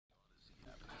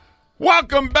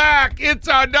Welcome back. It's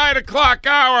our 9 o'clock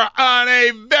hour on a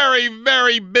very,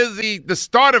 very the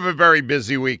start of a very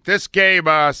busy week. This game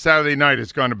Saturday night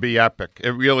is going to be epic. It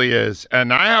really is.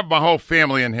 And I have my whole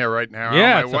family in here right now.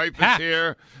 Yeah, my wife is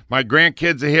here. My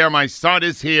grandkids are here. My son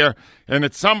is here. And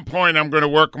at some point, I'm going to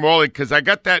work them all in because I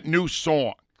got that new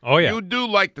song. Oh, yeah. You do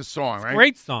like the song, right?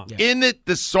 Great song. Yeah. In it,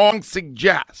 the song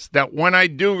suggests that when I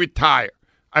do retire,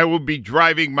 I will be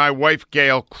driving my wife,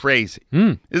 Gail, crazy.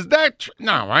 Is that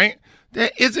no, right?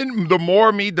 Isn't the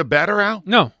more me, the better, Al?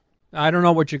 No. I don't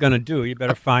know what you're going to do. You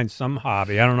better find some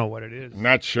hobby. I don't know what it is.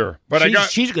 Not sure. But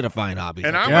she's going to find hobbies.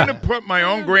 And I'm going to put my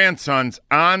own grandsons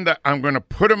I'm going to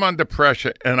put them under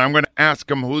pressure, and I'm going to ask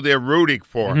them who they're rooting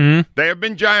for. Mm-hmm. They have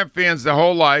been Giant fans their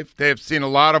whole life. They have seen a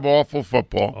lot of awful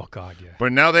football. Oh, God, yeah.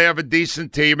 But now they have a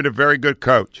decent team and a very good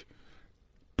coach.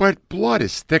 But blood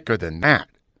is thicker than that.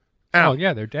 Al, Oh,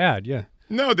 yeah, their dad, yeah.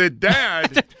 No, their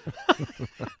dad.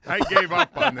 I gave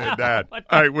up on their dad. All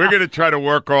right, we're going to try to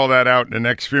work all that out in the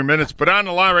next few minutes. But on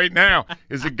the line right now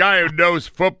is a guy who knows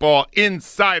football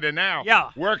inside and out.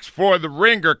 Yeah. Works for the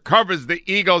Ringer, covers the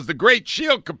Eagles. The great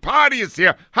Sheil Kapadia is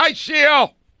here. Hi,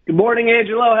 Sheil. Good morning,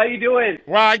 Angelo. How you doing?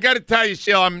 Well, I got to tell you,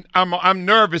 Sheil, I'm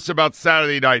nervous about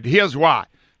Saturday night. Here's why.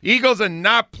 Eagles are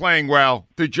not playing well.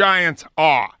 The Giants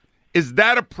are. Is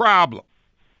that a problem?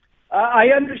 I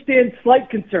understand slight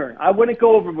concern. I wouldn't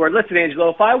go overboard. Listen, Angelo,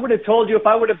 if I would have told you, if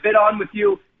I would have bid on with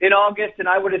you in August and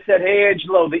I would have said, hey,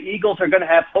 Angelo, the Eagles are going to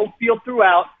have home field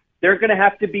throughout. They're going to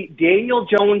have to beat Daniel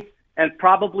Jones and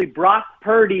probably Brock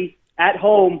Purdy at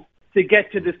home to get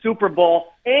to the Super Bowl.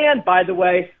 And, by the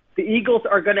way, the Eagles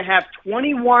are going to have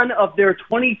 21 of their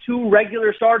 22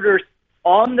 regular starters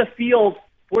on the field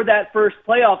for that first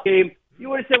playoff game. You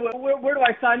would have said, well, where do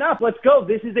I sign up? Let's go.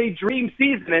 This is a dream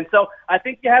season. And so I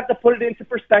think you have to put it into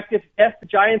perspective. Yes, the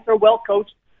Giants are well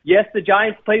coached. Yes, the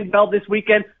Giants played well this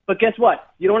weekend. But guess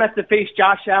what? You don't have to face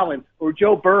Josh Allen or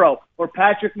Joe Burrow or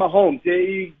Patrick Mahomes.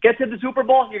 You get to the Super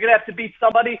Bowl, you're going to have to beat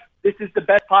somebody. This is the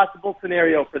best possible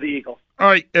scenario for the Eagles. All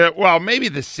right. Well, maybe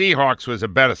the Seahawks was a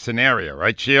better scenario,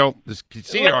 right, Sheil? The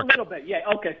Seahawks. A little bit. Yeah,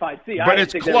 okay, fine. See, but I didn't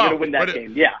it's think close. they were going to win that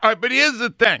game. Yeah. All right, but here's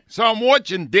the thing. So I'm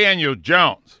watching Daniel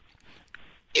Jones.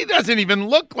 He doesn't even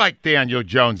look like Daniel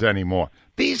Jones anymore.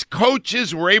 These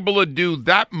coaches were able to do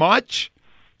that much?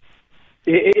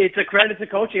 It's a credit to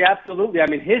coaching, absolutely. I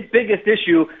mean, his biggest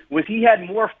issue was he had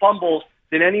more fumbles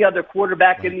than any other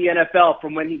quarterback in the NFL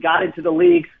from when he got into the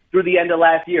league through the end of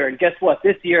last year. And guess what?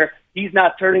 This year, he's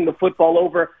not turning the football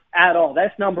over at all.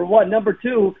 That's number one. Number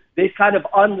two, they've kind of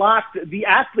unlocked the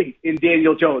athlete in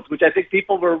Daniel Jones, which I think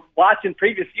people were watching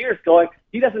previous years going,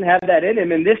 he doesn't have that in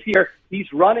him. And this year,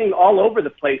 he's running all over the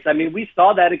place. I mean, we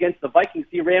saw that against the Vikings.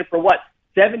 He ran for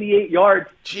 78 yards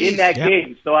in that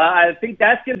game. So I think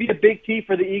that's going to be a big key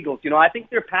for the Eagles. You know, I think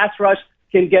their pass rush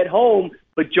can get home,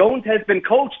 but Jones has been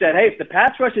coached that, hey, if the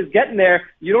pass rush is getting there,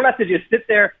 you don't have to just sit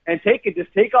there and take it.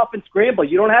 Just take off and scramble.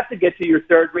 You don't have to get to your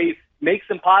third read. Make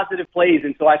some positive plays.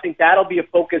 And so I think that'll be a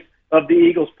focus of the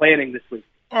Eagles' planning this week.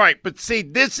 All right, but see,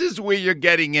 this is where you're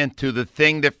getting into the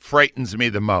thing that frightens me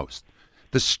the most,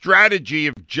 the strategy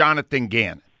of Jonathan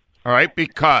Gannon, all right?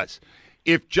 Because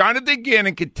if Jonathan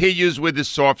Gannon continues with his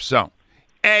soft zone,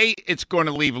 it's going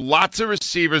to leave lots of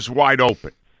receivers wide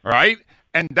open, all right?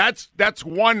 And that's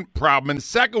one problem. And the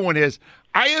second one is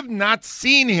I have not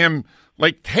seen him,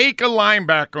 take a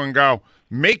linebacker and go,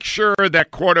 make sure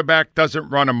that quarterback doesn't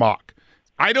run amok.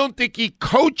 I don't think he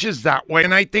coaches that way,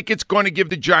 and I think it's going to give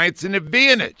the Giants an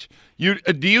advantage.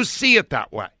 Do you see it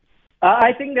that way?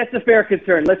 I think that's a fair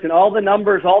concern. Listen, all the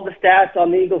numbers, all the stats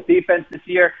on the Eagles defense this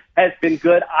year has been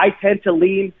good. I tend to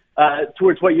lean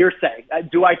towards what you're saying.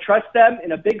 Do I trust them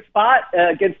in a big spot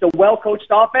against a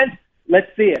well-coached offense? Let's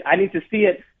see it. I need to see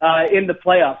it in the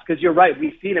playoffs because you're right.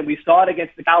 We've seen it. We saw it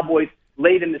against the Cowboys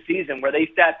late in the season where they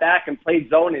sat back and played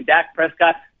zone and Dak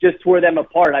Prescott just tore them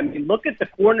apart. I mean, look at the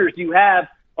corners you have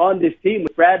on this team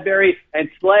with Bradbury and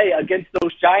Slay against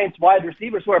those Giants wide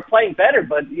receivers who are playing better.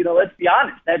 But, let's be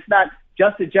honest, that's not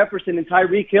Justin Jefferson and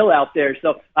Tyreek Hill out there.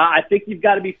 So I think you've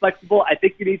got to be flexible. I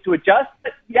think you need to adjust.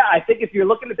 But, yeah, I think if you're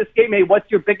looking at this game, hey, what's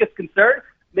your biggest concern?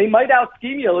 They might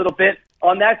out-scheme you a little bit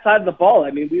on that side of the ball.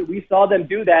 I mean, we saw them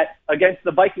do that against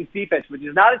the Vikings defense, which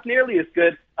is not as nearly as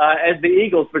good as the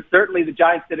Eagles, but certainly the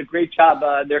Giants did a great job,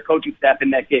 their coaching staff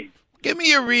in that game. Give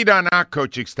me a read on our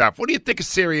coaching staff. What do you think of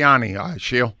Sirianni,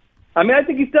 Sheil? I mean, I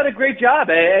think he's done a great job.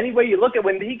 Any way you look at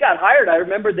when he got hired, I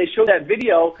remember they showed that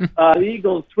video, the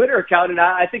Eagles Twitter account, and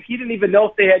I think he didn't even know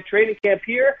if they had training camp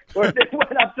here or if they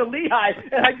went up to Lehigh.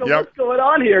 And I go, What's going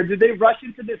on here? Did they rush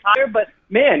into this hire? But,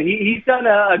 man, he's done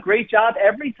a great job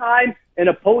every time an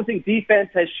opposing defense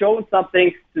has shown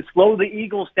something to slow the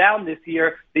Eagles down this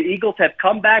year. The Eagles have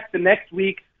come back the next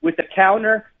week with a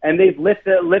counter, and they've lift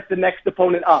the next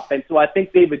opponent up. And so I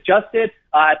think they've adjusted.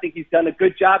 I think he's done a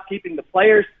good job keeping the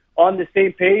players on the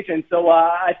same page. And so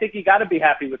I think you got to be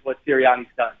happy with what Sirianni's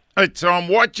done. All right, so I'm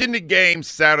watching the game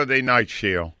Saturday night,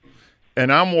 Sheil,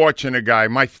 and I'm watching a guy,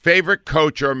 my favorite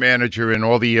coach or manager in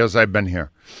all the years I've been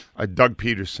here, Doug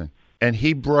Peterson. And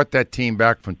he brought that team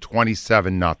back from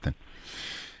 27-0.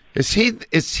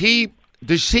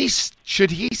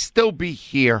 Should he still be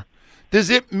here? Does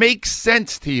it make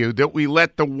sense to you that we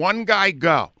let the one guy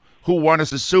go who won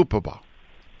us a Super Bowl?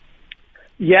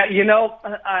 Yeah,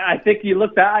 I think you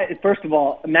look back, first of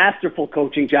all, a masterful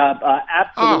coaching job.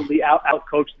 Absolutely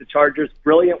out-coached the Chargers.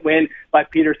 Brilliant win by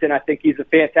Peterson. I think he's a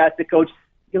fantastic coach.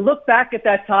 You look back at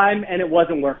that time, and it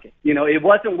wasn't working. It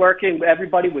wasn't working.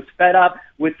 Everybody was fed up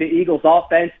with the Eagles'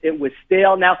 offense. It was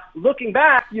stale. Now, looking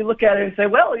back, you look at it and say,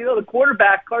 well, the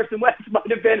quarterback, Carson Wentz, might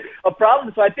have been a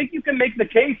problem. So I think you can make the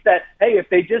case that, hey, if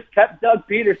they just kept Doug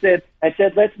Peterson and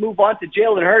said, let's move on to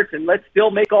Jalen Hurts and let's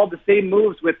still make all the same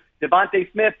moves with Devontae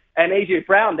Smith and A.J.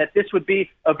 Brown, that this would be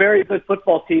a very good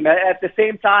football team. At the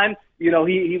same time,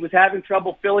 he was having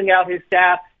trouble filling out his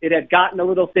staff. It had gotten a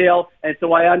little stale, and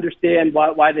so I understand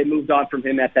why they moved on from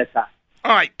him at that time.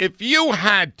 All right, if you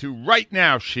had to right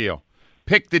now, Sheil,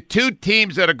 pick the two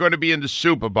teams that are going to be in the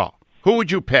Super Bowl, who would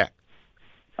you pick?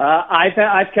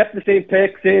 I've kept the same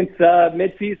pick since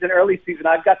midseason, early season.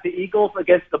 I've got the Eagles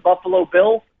against the Buffalo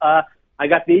Bills. I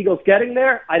got the Eagles getting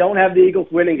there. I don't have the Eagles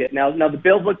winning it. Now the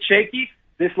Bills look shaky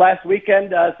this last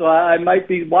weekend, so I might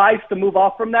be wise to move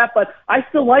off from that, but I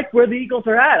still like where the Eagles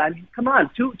are at. I mean, come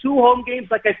on, two home games,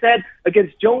 like I said,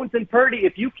 against Jones and Purdy.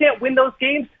 If you can't win those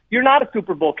games, you're not a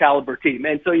Super Bowl caliber team,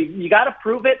 and so you got to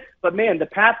prove it. But man, the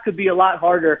path could be a lot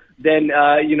harder than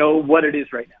what it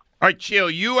is right now. All right,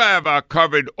 Sheil, you have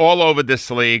covered all over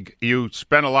this league. You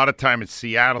spent a lot of time in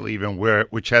Seattle, even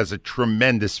which has a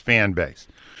tremendous fan base.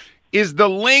 Is the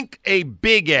link a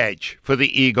big edge for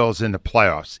the Eagles in the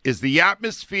playoffs? Is the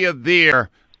atmosphere there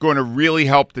going to really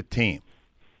help the team?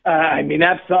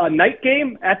 That's a night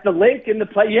game at the lake in the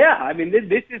play. Yeah, I mean,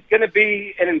 this is going to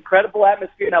be an incredible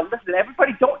atmosphere. Now, listen,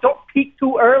 everybody, don't peak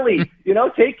too early.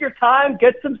 Take your time,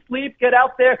 get some sleep, get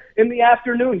out there in the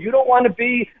afternoon. You don't want to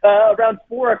be around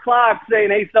 4 o'clock saying,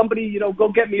 hey, somebody, go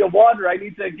get me a water. I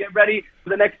need to get ready for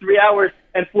the next 3 hours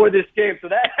and for this game. So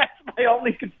that's my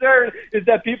only concern, is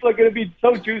that people are going to be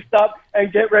so juiced up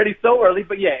and get ready so early.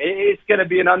 But, yeah, it's going to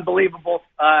be an unbelievable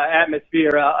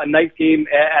atmosphere, a night game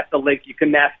at the lake. You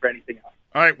couldn't ask for anything else.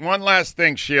 All right, one last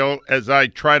thing, Sheil, as I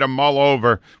try to mull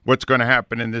over what's going to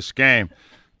happen in this game.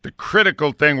 The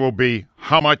critical thing will be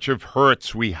how much of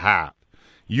Hurts we have.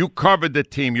 You covered the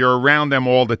team. You're around them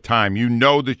all the time. You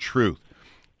know the truth.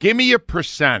 Give me a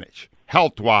percentage,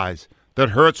 health-wise, that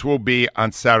Hurts will be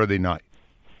on Saturday night.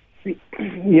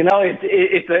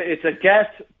 It's a guess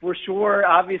for sure.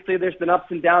 Obviously, there's been ups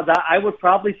and downs. I would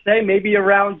probably say maybe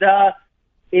around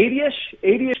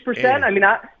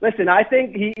 80-ish%. I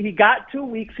think he got 2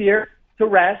 weeks here to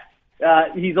rest.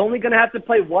 He's only going to have to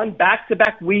play one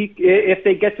back-to-back week. If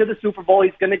they get to the Super Bowl,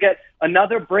 he's going to get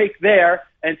another break there.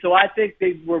 And so I think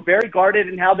they were very guarded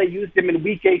in how they used him in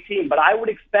Week 18. But I would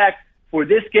expect for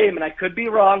this game, and I could be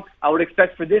wrong, I would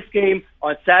expect for this game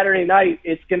on Saturday night,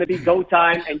 it's going to be go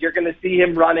time, and you're going to see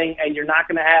him running, and you're not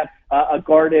going to have a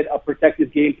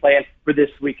protected game plan for this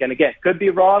weekend. Again, could be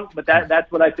wrong, but that's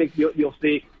what I think you'll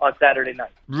see on Saturday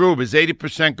night. Rube, is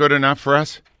 80% good enough for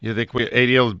us? You think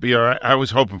 80 will be all right? I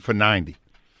was hoping for 90.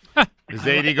 Is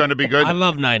 80 going to be good? I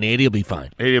love 90. 80 will be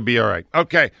fine. 80 will be all right.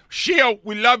 Okay. Sheil,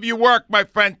 we love your work, my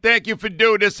friend. Thank you for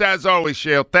doing this as always,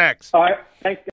 Sheil. Thanks. All right. Thanks.